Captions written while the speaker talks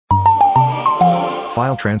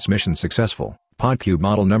File transmission successful. PodCube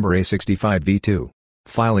model number A65V2.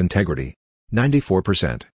 File integrity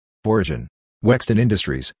 94%. Origin: Wexton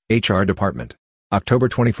Industries, HR Department. October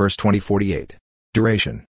 21, 2048.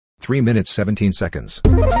 Duration: 3 minutes 17 seconds.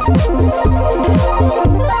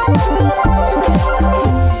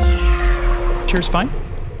 Chair's fine?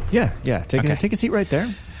 Yeah. Take a seat right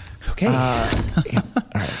there. Okay. Yeah. All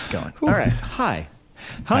right, it's going. All right. Hi.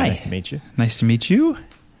 Hi. Nice to meet you. Nice to meet you.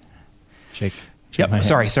 Shake Yep. my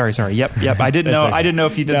hand. Sorry. Yep. I didn't know. Okay. I didn't know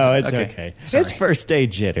if you did. No, it's okay. Sorry. It's first day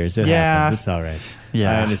jitters. It happens. It's all right.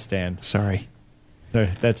 Yeah. I understand. Sorry. So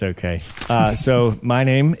that's okay. So my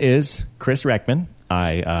name is Chris Reckman.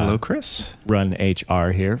 I Hello, Chris. run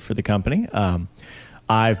HR here for the company.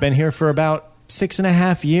 I've been here for about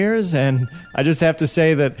 6.5 years, and I just have to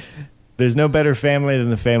say that there's no better family than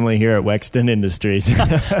the family here at Wexton Industries. Yeah.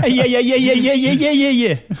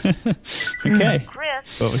 Okay.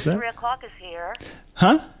 Chris, What was that? 3 o'clock is here.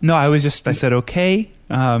 Huh? No, I said okay.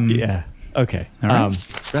 Yeah. Okay. All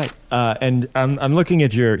right. Right. And I'm looking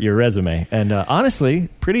at your resume, and honestly,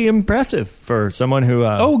 pretty impressive for someone who.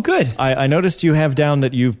 Oh, good. I noticed you have down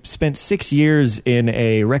that you've spent 6 years in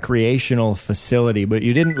a recreational facility, but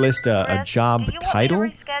you didn't list a Chris, job do you title.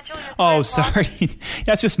 Want me to reschedule your 3 Oh, o'clock? sorry.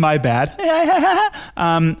 That's just my bad.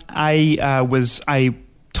 I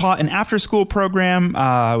taught an after-school program.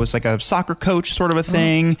 I was like a soccer coach, sort of a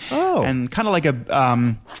thing. Oh. And kind of like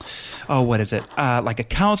a what is it? Like a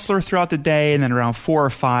counselor throughout the day, and then around 4 or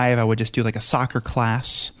 5, I would just do like a soccer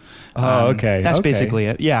class. Oh, okay. That's Okay. basically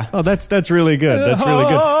it. Yeah. Oh, that's really good. That's really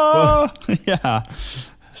good. Well, Yeah.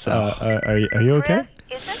 So are you okay?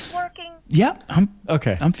 Chris, is this working? yeah, I'm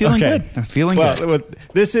Okay. feeling Okay. good. I'm feeling Well, good.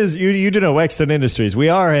 this is you do know Wexton Industries. We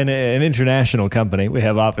are an international company. We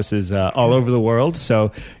have offices all over the world,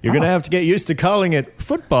 so you're going to have to get used to calling it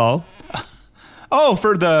football. Oh,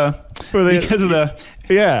 because of the.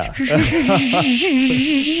 Yeah.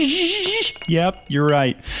 Yep, you're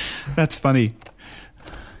right. That's funny.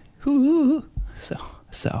 Ooh. So.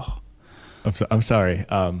 I'm sorry. Should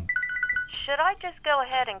I just go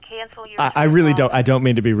ahead and cancel your I really don't. I don't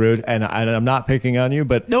mean to be rude, and I'm not picking on you.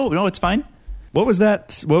 But No, it's fine. what was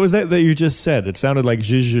that? What was that you just said? It sounded like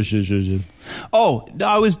zh, zh, zh, zh. Oh,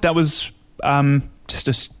 that was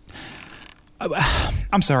just a.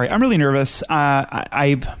 I'm sorry. I'm really nervous.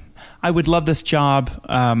 I would love this job,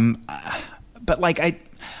 but like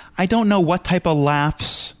I don't know what type of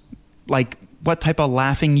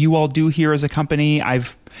laughing you all do here as a company.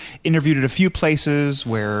 I've interviewed at a few places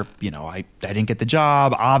where I didn't get the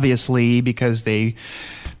job, obviously, because they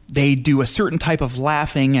do a certain type of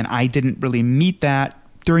laughing, and I didn't really meet that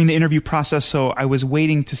during the interview process. So I was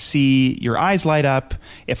waiting to see your eyes light up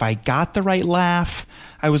if I got the right laugh.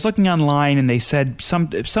 I was looking online, and they said some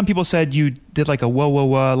people said you did like a whoa whoa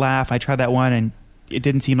whoa laugh. I tried that one, and it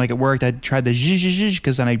didn't seem like it worked. I tried the zh zh zh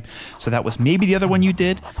because so that was maybe the other one you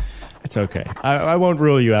did. It's okay. I won't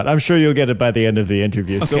rule you out. I'm sure you'll get it by the end of the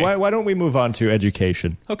interview. So Okay. why don't we move on to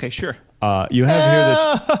education? Okay, sure. You have here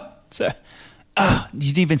that You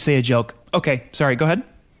didn't even say a joke. Okay, sorry. Go ahead.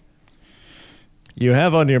 you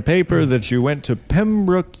have on your paper that you went to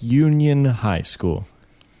Pembroke Union High School,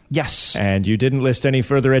 Yes. and you didn't list any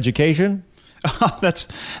further education.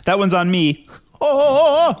 That one's on me.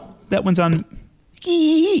 Oh, that one's on.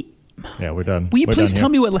 Yeah, we're done. Will you We're please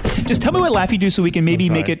done tell here. me just tell me what laugh you do so we can maybe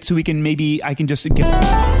I'm make sorry. it so we can maybe I can just get.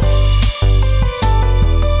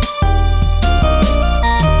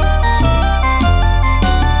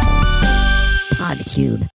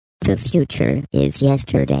 PodCube. The future is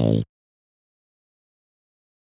yesterday.